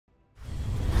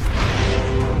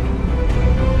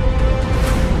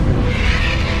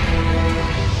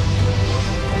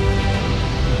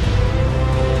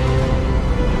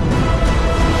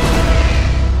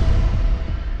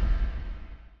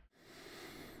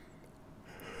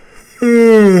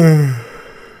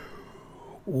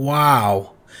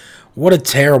Wow. What a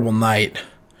terrible night.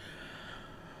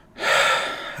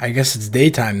 I guess it's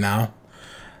daytime now.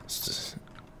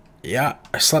 Yeah,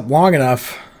 I slept long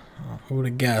enough. Who would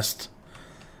have guessed?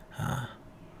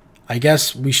 I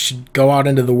guess we should go out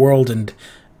into the world and...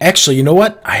 Actually, you know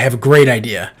what? I have a great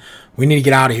idea. We need to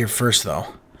get out of here first,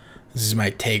 though. This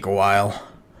might take a while.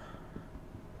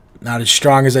 Not as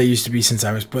strong as I used to be since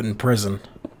I was put in prison.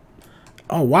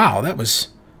 Oh, wow. That was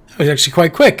actually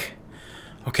quite quick.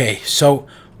 Okay, so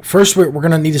first we're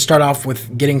going to need to start off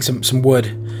with getting some wood.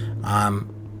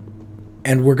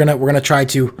 And we're gonna try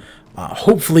to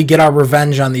hopefully get our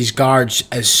revenge on these guards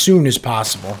as soon as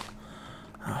possible.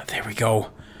 There we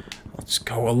go. Let's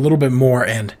go a little bit more,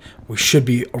 and we should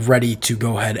be ready to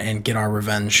go ahead and get our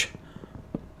revenge.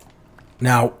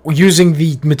 Now, using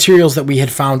the materials that we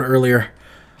had found earlier,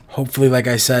 hopefully, like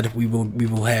I said, we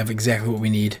will have exactly what we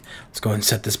need. Let's go ahead and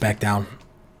set this back down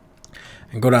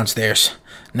and go downstairs.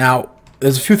 Now,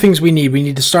 there's a few things we need. We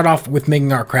need to start off with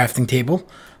making our crafting table.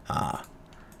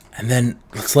 And then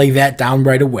let's lay that down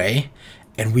right away,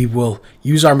 and we will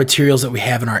use our materials that we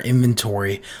have in our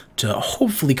inventory to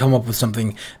hopefully come up with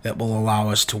something that will allow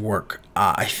us to work.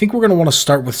 I think we're going to want to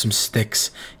start with some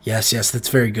sticks. Yes, that's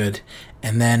very good.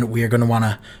 And then we are going to want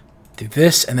to do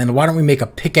this, and then why don't we make a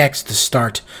pickaxe to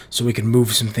start so we can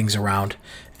move some things around.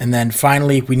 And then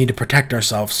finally, we need to protect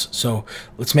ourselves, so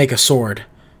let's make a sword.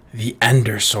 The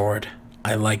Ender Sword.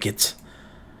 I like it.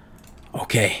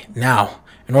 Okay, now...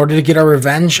 in order to get our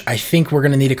revenge, I think we're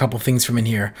going to need a couple things from in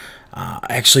here.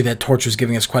 Actually, that torch was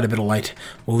giving us quite a bit of light.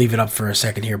 We'll leave it up for a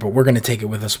second here, but we're going to take it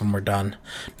with us when we're done.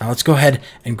 Now, let's go ahead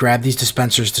and grab these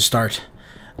dispensers to start.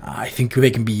 I think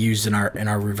they can be used in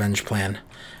our revenge plan.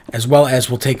 As well as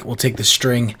we'll take the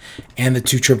string and the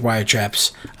 2 tripwire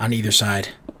traps on either side.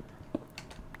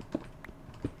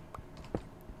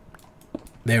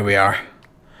 There we are.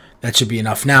 That should be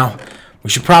enough. Now... we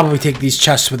should probably take these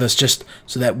chests with us just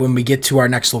so that when we get to our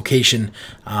next location,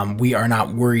 we are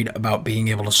not worried about being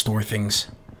able to store things.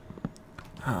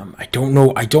 I don't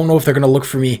know if they're going to look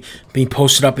for me being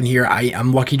posted up in here.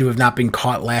 I'm lucky to have not been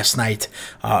caught last night.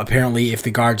 Apparently, if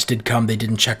the guards did come, they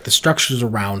didn't check the structures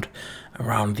around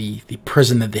the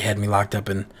prison that they had me locked up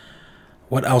in.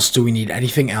 What else do we need?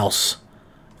 Anything else?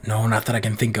 No, not that I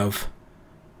can think of.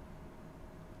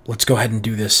 Let's go ahead and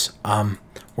do this.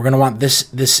 We're going to want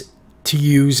this to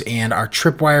use, and our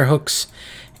tripwire hooks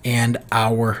and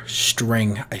our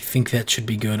string. I think that should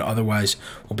be good. Otherwise,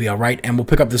 we'll be all right. And we'll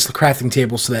pick up this crafting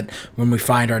table so that when we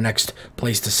find our next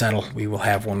place to settle, we will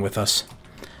have one with us,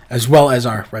 as well as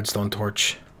our redstone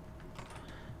torch.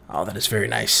 Oh, that is very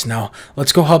nice. Now,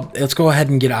 let's go ahead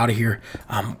and get out of here.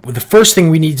 The first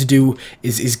thing we need to do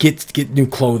is get new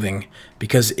clothing,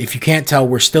 because if you can't tell,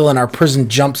 we're still in our prison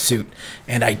jumpsuit,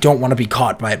 and I don't want to be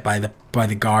caught by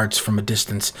the guards from a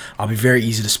distance. I'll be very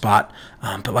easy to spot.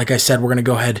 But like I said, we're going to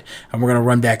go ahead and we're going to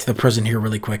run back to the prison here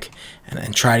really quick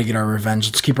and try to get our revenge.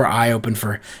 Let's keep our eye open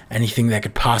for anything that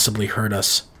could possibly hurt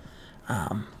us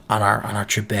on our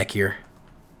trip back here.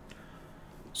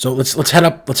 So let's head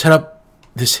up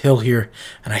this hill here,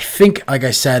 and I think, like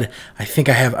I said, I think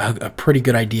I have a pretty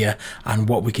good idea on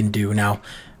what we can do. Now,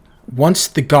 once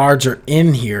the guards are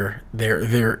in here,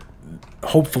 they're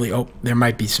hopefully, oh, there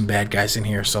might be some bad guys in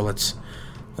here, so let's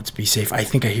be safe. I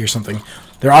think I hear something.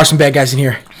 There are some bad guys in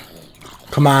here.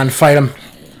 Come on, fight them.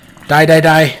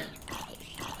 Die.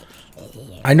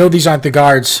 I know these aren't the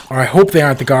guards, or I hope they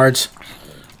aren't the guards.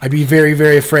 I'd be very,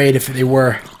 very afraid if they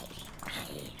were.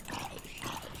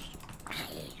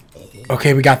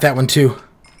 Okay, we got that one too.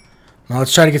 Now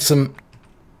let's try to get some...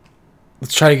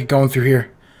 let's try to get going through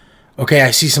here. Okay,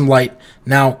 I see some light.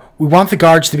 Now, we want the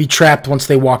guards to be trapped once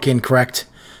they walk in, correct?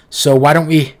 So why don't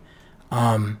we...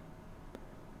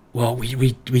 well,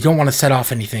 we don't want to set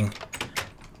off anything.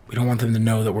 We don't want them to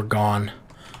know that we're gone.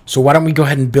 So why don't we go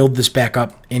ahead and build this back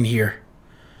up in here.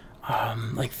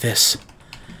 Like this.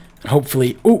 And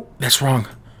hopefully... ooh, that's wrong.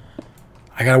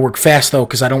 I gotta work fast, though,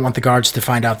 because I don't want the guards to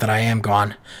find out that I am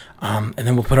gone. And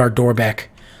then we'll put our door back,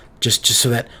 just so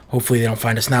that hopefully they don't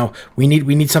find us. Now we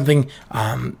need something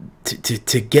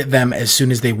to get them as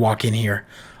soon as they walk in here.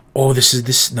 Oh,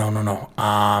 no.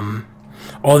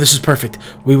 Oh, this is perfect.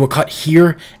 We will cut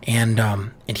here and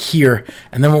here,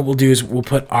 and then what we'll do is we'll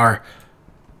put our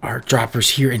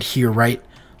droppers here and here, right?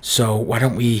 So why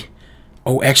don't we?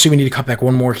 Oh, actually, we need to cut back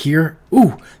one more here.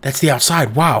 Ooh, that's the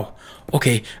outside. Wow.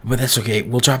 Okay, but that's okay.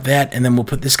 We'll drop that, and then we'll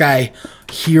put this guy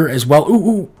here as well.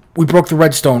 Ooh, we broke the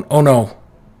redstone. Oh, no.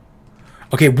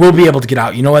 Okay, we'll be able to get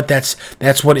out. You know what? That's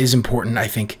what is important, I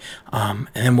think. And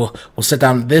then we'll set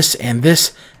down this, and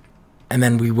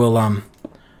then we will...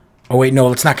 Oh wait, no,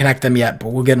 let's not connect them yet,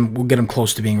 but we'll get them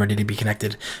close to being ready to be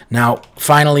connected. Now,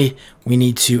 finally, we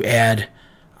need to add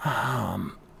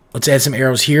let's add some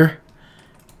arrows here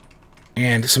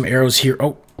and some arrows here.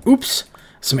 Oh, oops.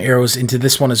 Some arrows into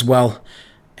this one as well.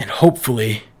 And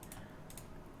hopefully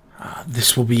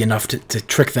this will be enough to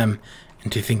trick them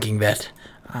into thinking that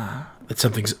that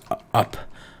something's up.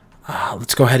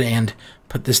 Let's go ahead and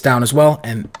put this down as well,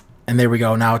 and there we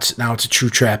go. Now it's a true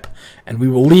trap, and we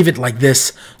will leave it like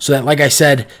this so that, like I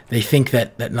said, they think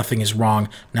that nothing is wrong.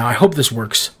 Now I hope this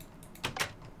works.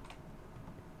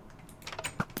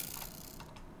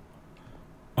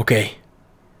 Okay.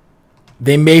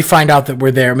 They may find out that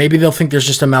we're there. Maybe they'll think there's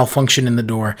just a malfunction in the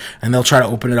door, and they'll try to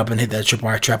open it up and hit that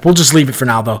tripwire trap. We'll just leave it for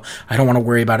now, though. I don't want to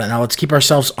worry about it. Now let's keep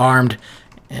ourselves armed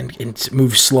and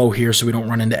move slow here so we don't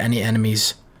run into any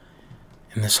enemies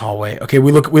in this hallway. Okay,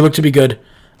 we look to be good.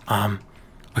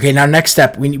 Okay, now next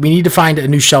step, we need to find a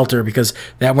new shelter because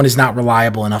that one is not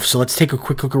reliable enough. So let's take a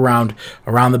quick look around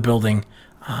the building,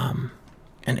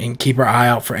 and keep our eye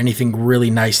out for anything really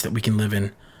nice that we can live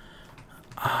in.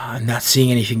 I'm not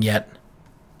seeing anything yet.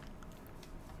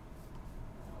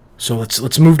 So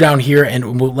let's move down here,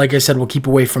 and like I said, we'll keep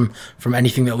away from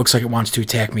anything that looks like it wants to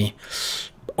attack me.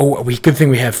 Oh, good thing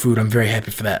we have food. I'm very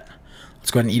happy for that. Let's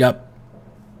go ahead and eat up.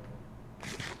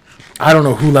 I don't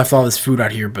know who left all this food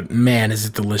out here, but man, is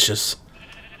it delicious.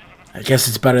 I guess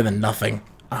it's better than nothing,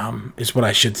 is what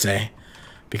I should say.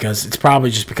 Because it's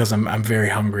probably just because I'm very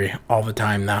hungry all the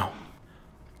time now.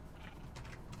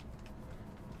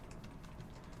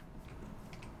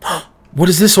 What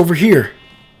is this over here?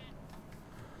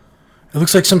 It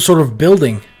looks like some sort of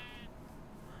building.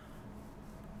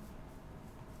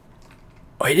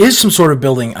 Oh, it is some sort of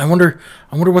building. I wonder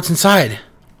what's inside.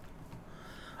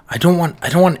 I don't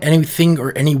want anything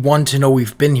or anyone to know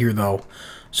we've been here though.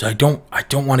 So I don't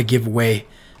want to give away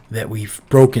that we've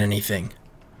broken anything.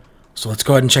 So let's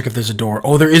go ahead and check if there's a door.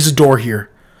 Oh, there is a door here.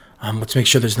 Let's make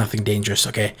sure there's nothing dangerous.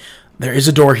 Okay, there is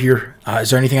a door here.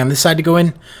 Is there anything on this side to go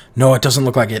in? No, it doesn't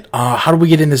look like it. How do we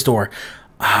get in this door?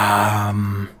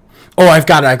 Oh, I've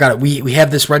got it. We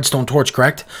have this redstone torch,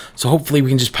 correct? So hopefully we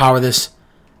can just power this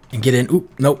and get in.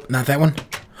 Oop, nope, not that one.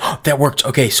 That worked.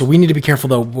 Okay, so we need to be careful,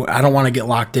 though. I don't want to get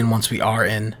locked in once we are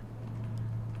in.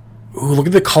 Ooh, look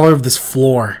at the color of this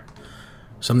floor.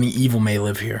 Something evil may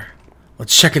live here.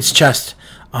 Let's check its chest.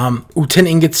 Ooh, 10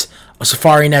 ingots, a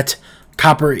safari net,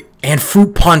 copper, and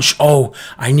fruit punch. Oh,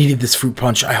 I needed this fruit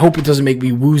punch. I hope it doesn't make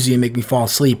me woozy and make me fall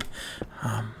asleep.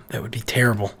 That would be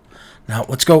terrible. Now,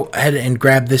 let's go ahead and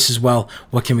grab this as well.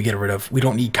 What can we get rid of? We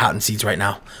don't need cotton seeds right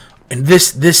now. And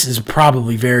this is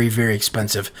probably very, very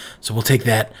expensive. So we'll take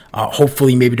that.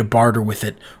 Hopefully maybe to barter with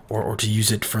it or to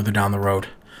use it further down the road.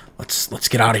 Let's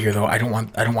get out of here though. I don't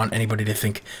want anybody to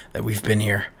think that we've been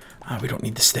here. We don't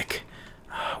need the stick.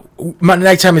 My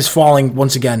nighttime is falling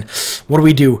once again. What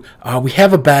do? We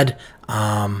have a bed.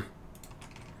 What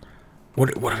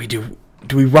do we do?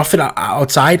 Do we rough it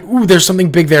outside? Ooh, there's something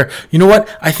big there. You know what?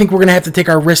 I think we're gonna have to take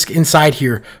our risk inside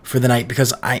here for the night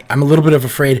because I'm a little bit of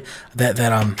afraid that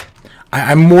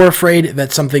I'm more afraid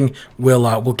that something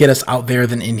will get us out there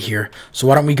than in here. So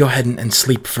why don't we go ahead and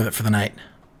sleep for the night?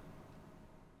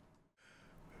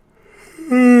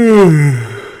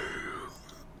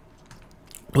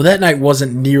 Well, that night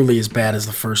wasn't nearly as bad as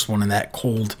the first one in that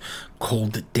cold,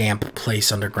 damp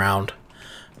place underground.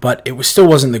 But it still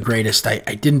wasn't the greatest. I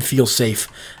didn't feel safe,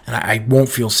 and I won't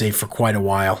feel safe for quite a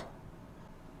while.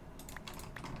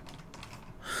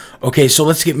 Okay, so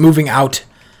let's get moving out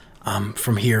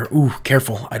from here. Ooh,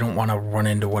 careful. I don't want to run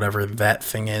into whatever that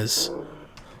thing is.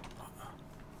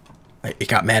 It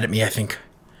got mad at me, I think.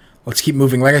 Let's keep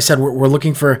moving. Like I said, we're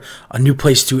looking for a new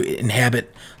place to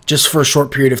inhabit just for a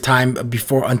short period of time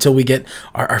until we get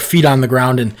our feet on the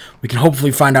ground and we can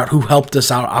hopefully find out who helped us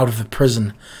out of the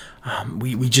prison.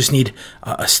 We just need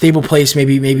a stable place,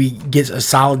 maybe get a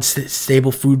solid,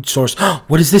 stable food source.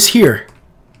 What is this here?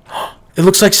 It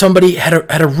looks like somebody had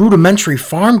a rudimentary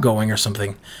farm going or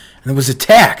something, and it was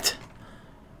attacked.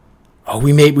 Oh,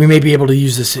 we may be able to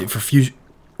use this for future.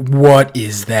 What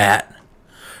is that?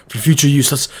 For future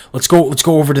use, let's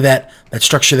go over to that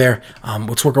structure there.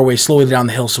 Let's work our way slowly down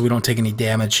the hill so we don't take any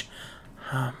damage,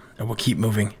 and we'll keep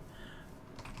moving.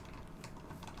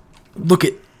 Look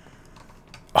at.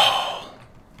 Oh.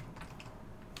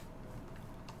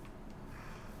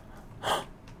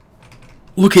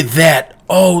 Look at that.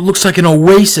 Oh, it looks like an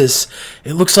oasis.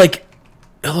 It looks like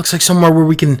somewhere where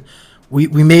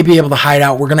we may be able to hide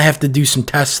out. We're gonna have to do some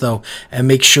tests though and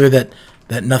make sure that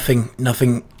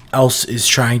nothing else is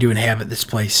trying to inhabit this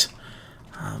place.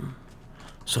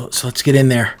 So let's get in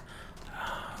there.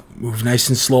 Move nice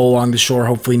and slow along the shore.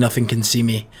 Hopefully nothing can see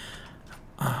me.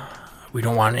 We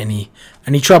don't want any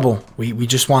trouble. We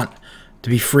just want to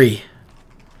be free.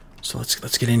 So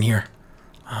let's get in here.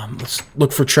 Let's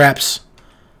look for traps.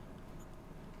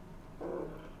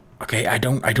 Okay, I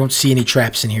don't see any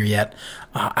traps in here yet.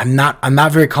 I'm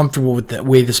not very comfortable with the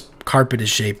way this carpet is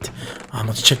shaped.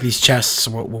 Let's check these chests.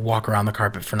 We'll walk around the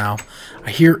carpet for now.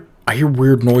 I hear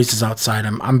weird noises outside.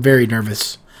 I'm very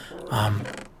nervous.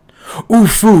 Ooh,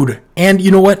 food. And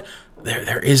you know what?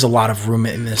 There is a lot of room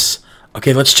in this.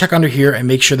 Okay, let's check under here and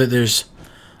make sure that there's...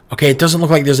 Okay, it doesn't look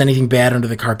like there's anything bad under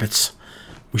the carpets.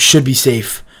 We should be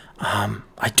safe.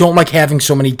 I don't like having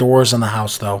so many doors on the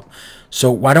house, though. So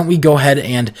why don't we go ahead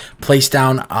and place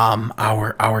down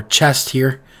our chest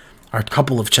here, our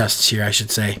couple of chests here, I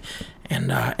should say,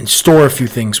 and store a few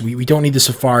things. We don't need the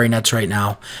safari nets right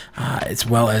now, as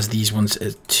well as these ones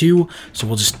too. So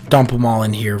we'll just dump them all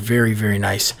in here. Very, very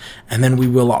nice. And then we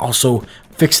will also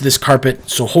fix this carpet.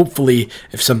 So hopefully,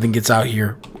 if something gets out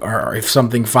here, or if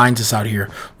something finds us out here,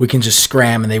 we can just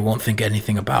scram and they won't think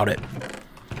anything about it.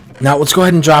 Now, let's go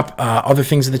ahead and drop other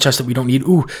things in the chest that we don't need.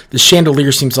 Ooh, the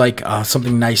chandelier seems like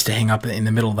something nice to hang up in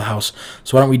the middle of the house.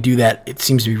 So why don't we do that? It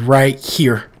seems to be right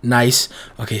here. Nice.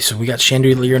 Okay, so we got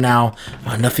chandelier now.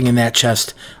 Nothing in that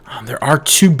chest. There are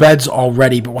 2 beds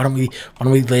already, but why don't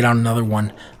we lay down another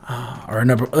one or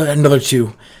another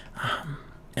 2?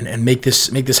 And make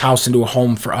this house into a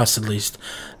home for us at least.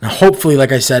 Now, hopefully,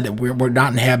 like I said, we're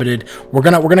not inhabited. We're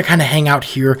gonna kind of hang out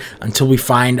here until we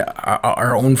find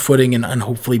our own footing and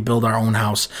hopefully build our own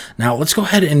house. Now, let's go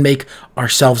ahead and make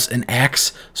ourselves an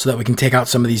axe so that we can take out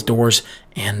some of these doors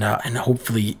and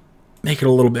hopefully make it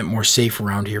a little bit more safe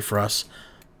around here for us.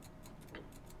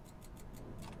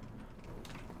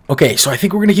 Okay, so I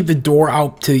think we're gonna keep the door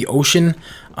out to the ocean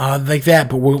like that,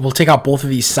 but we'll take out both of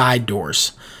these side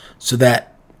doors so that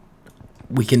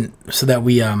we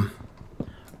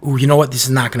ooh, you know what? This is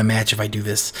not going to match if I do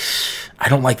this. I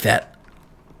don't like that.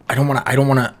 I don't want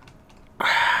to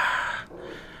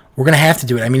we're going to have to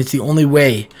do it. I mean, it's the only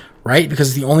way, right? Because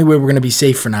it's the only way we're going to be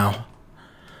safe for now.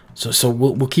 So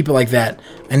we'll keep it like that.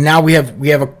 And now we have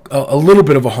a little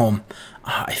bit of a home.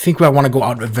 I think I want to go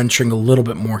out adventuring a little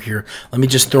bit more here. Let me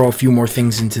just throw a few more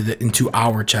things into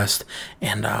our chest,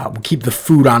 and we'll keep the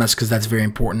food on us because that's very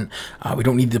important. We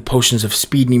don't need the potions of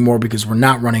speed anymore because we're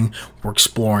not running, we're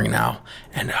exploring now.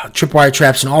 And tripwire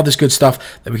traps and all this good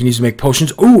stuff that we can use to make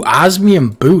potions. Ooh,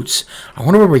 osmium boots. I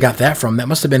wonder where we got that from. That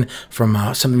must have been from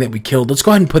something that we killed. Let's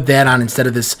go ahead and put that on instead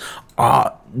of this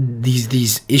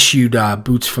these issued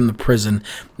boots from the prison,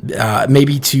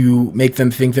 maybe to make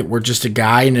them think that we're just a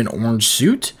guy in an orange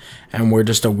suit and we're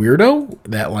just a weirdo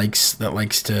that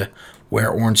likes to wear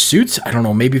orange suits. I don't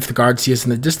know. Maybe if the guards see us in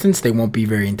the distance, they won't be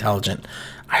very intelligent.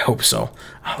 I hope so.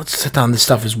 Let's set down this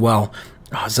stuff as well.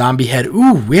 Zombie head.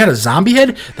 Ooh, we had a zombie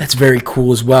head. That's very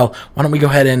cool as well. Why don't we go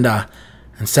ahead and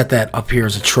set that up here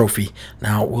as a trophy.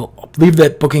 Now we'll leave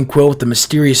that booking quill with the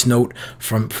mysterious note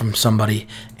from somebody,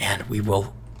 and we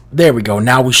will. There we go.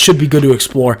 Now we should be good to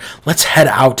explore. Let's head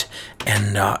out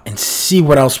and see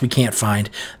what else we can't find.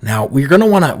 Now we're gonna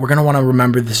wanna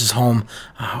remember this is home.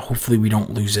 Hopefully we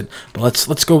don't lose it. But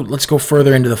let's go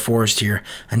further into the forest here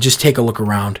and just take a look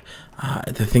around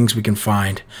at the things we can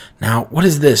find. Now, what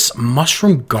is this?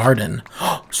 Mushroom garden.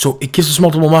 So it gives us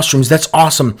multiple mushrooms. That's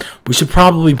awesome. We should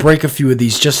probably break a few of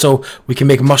these just so we can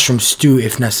make mushroom stew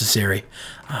if necessary.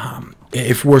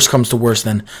 If worse comes to worse,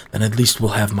 then at least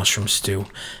we'll have mushroom stew.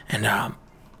 And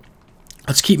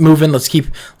let's keep moving. Let's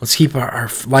keep our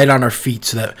light on our feet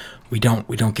so that we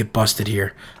don't get busted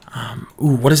here.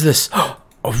 Ooh, what is this? A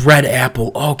red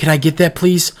apple. Oh, can I get that,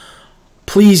 please?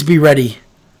 Please be ready.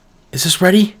 Is this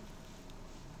ready?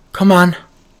 Come on.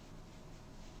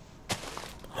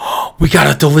 We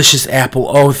got a delicious apple.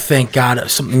 Oh, thank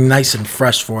God. Something nice and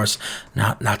fresh for us.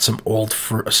 Not some old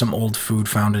food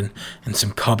found in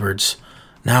some cupboards.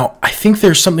 Now, I think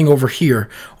there's something over here,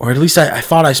 or at least I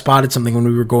thought I spotted something when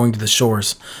we were going to the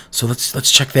shores. So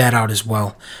let's check that out as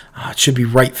well. It should be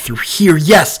right through here.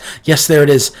 Yes, there it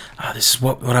is. This is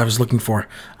what I was looking for.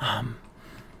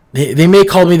 They may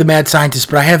call me the mad scientist,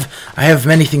 but I have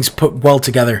many things put well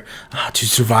together to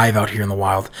survive out here in the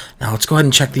wild. Now let's go ahead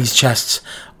and check these chests.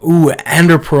 Ooh,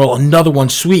 Ender Pearl, another one,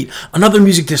 sweet. Another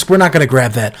music disc, we're not going to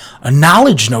grab that. A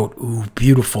knowledge note, ooh,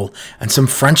 beautiful. And some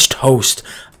French toast.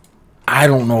 I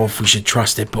don't know if we should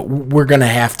trust it, but we're going to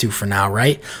have to for now,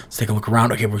 right? Let's take a look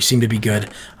around. Okay, we seem to be good.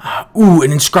 Ooh,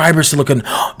 an inscriber's to look in.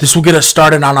 This will get us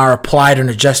started on our applied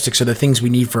energetics, or the things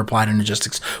we need for applied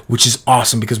energetics, which is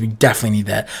awesome because we definitely need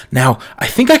that. Now, I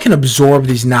think I can absorb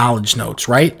these knowledge notes,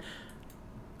 right?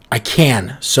 I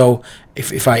can. So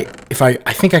if I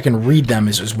think I can read them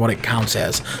is what it counts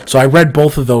as. So I read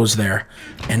both of those there.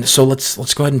 And so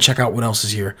let's go ahead and check out what else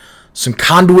is here. Some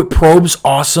conduit probes,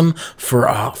 awesome for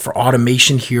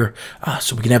automation here,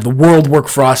 so we can have the world work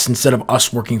for us instead of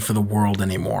us working for the world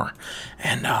anymore.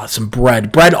 And some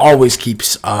bread. Bread always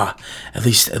keeps, at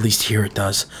least here it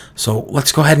does. So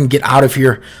let's go ahead and get out of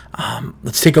here.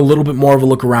 Let's take a little bit more of a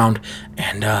look around,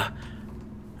 and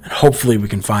hopefully we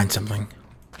can find something.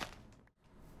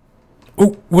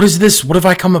 Oh, what is this? What have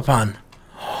I come upon?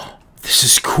 This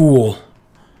is cool.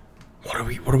 What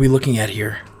are we looking at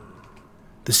here?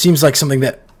 This seems like something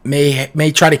that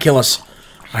may try to kill us.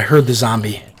 I heard the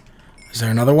zombie. Is there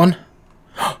another one?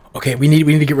 Okay, we need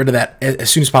to get rid of that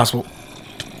as soon as possible.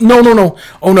 No, no, no.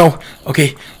 Oh no.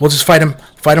 Okay, we'll just fight him.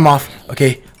 Fight him off.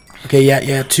 Okay. Okay,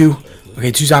 yeah, two.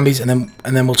 Okay, 2 zombies, and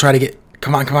then we'll try to get.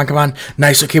 Come on.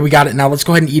 Nice. Okay, we got it. Now let's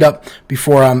go ahead and eat up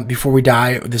before we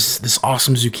die. This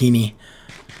awesome zucchini.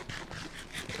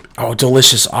 Oh,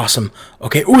 delicious. Awesome.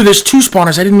 Okay. Ooh, there's 2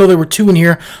 spawners. I didn't know there were 2 in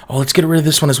here. Oh, let's get rid of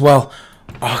this one as well.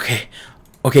 Okay.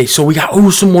 Okay, so we got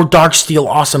some more dark steel.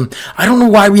 Awesome. I don't know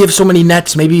why we have so many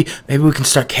nets. Maybe we can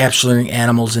start capturing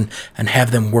animals and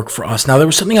have them work for us. Now there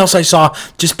was something else I saw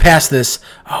just past this.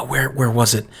 Where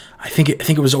was it? I think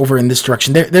it was over in this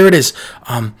direction. There it is.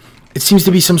 It seems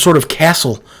to be some sort of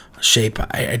castle shape.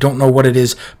 I don't know what it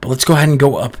is, but let's go ahead and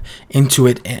go up into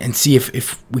it and see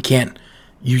if we can't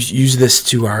use this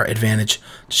to our advantage.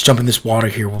 Just jump in this water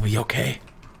here. We'll be okay.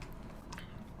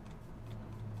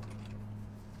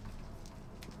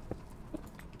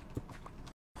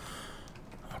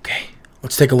 Okay,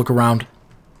 let's take a look around.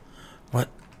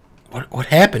 What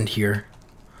happened here?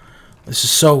 This is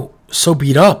so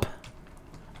beat up.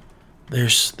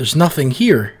 There's nothing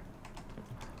here.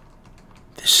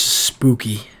 This is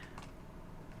spooky.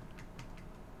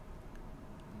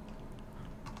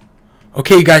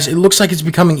 Okay, you guys, it looks like it's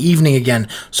becoming evening again,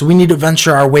 so we need to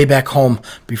venture our way back home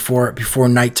before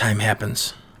nighttime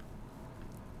happens.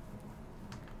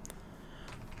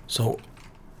 So,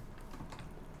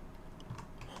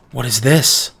 what is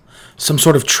this? Some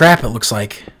sort of trap, it looks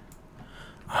like.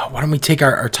 Why don't we take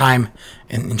our time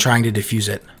in trying to defuse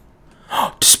it?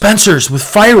 Dispensers with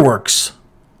fireworks!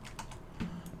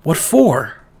 What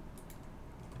for?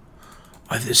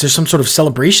 Is there some sort of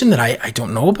celebration that I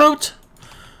don't know about?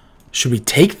 Should we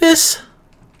take this?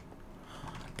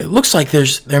 It looks like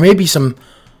there may be some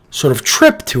sort of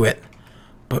trip to it.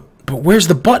 But where's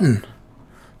the button?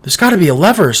 There's got to be a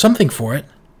lever or something for it.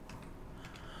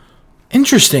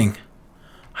 Interesting.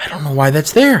 I don't know why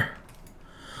that's there.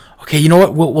 Okay, you know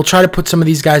what? We'll try to put some of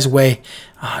these guys away.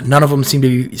 None of them seem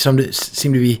to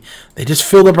be. They just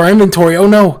filled up our inventory. Oh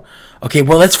no. Okay,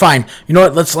 well that's fine. You know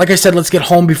what? Like I said, let's get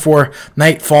home before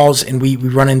night falls and we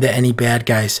run into any bad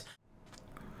guys.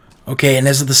 Okay, and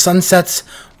as the sun sets,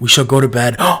 we shall go to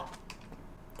bed. Oh,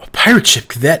 a pirate ship.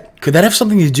 Could that have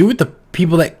something to do with the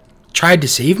people that tried to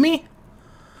save me?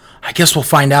 I guess we'll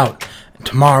find out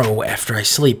tomorrow after I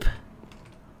sleep.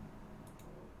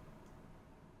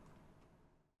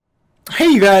 Hey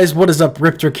you guys, what is up?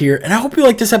 Riptrick here, and I hope you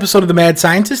liked this episode of The Mad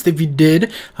Scientist. If you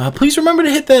did, please remember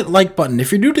to hit that like button.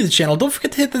 If you're new to the channel, don't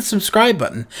forget to hit that subscribe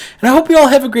button. And I hope you all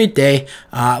have a great day.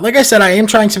 Like I said, I am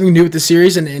trying something new with the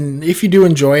series, and if you do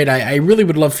enjoy it, I really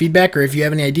would love feedback, or if you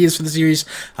have any ideas for the series.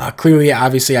 Clearly,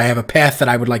 obviously, I have a path that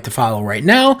I would like to follow right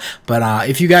now, but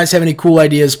if you guys have any cool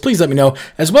ideas, please let me know.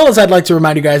 As well as I'd like to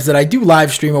remind you guys that I do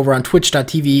live stream over on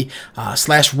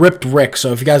twitch.tv/RippedRick,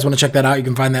 so if you guys want to check that out, you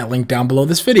can find that link down below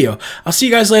this video. I'll see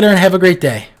you guys later and have a great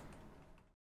day.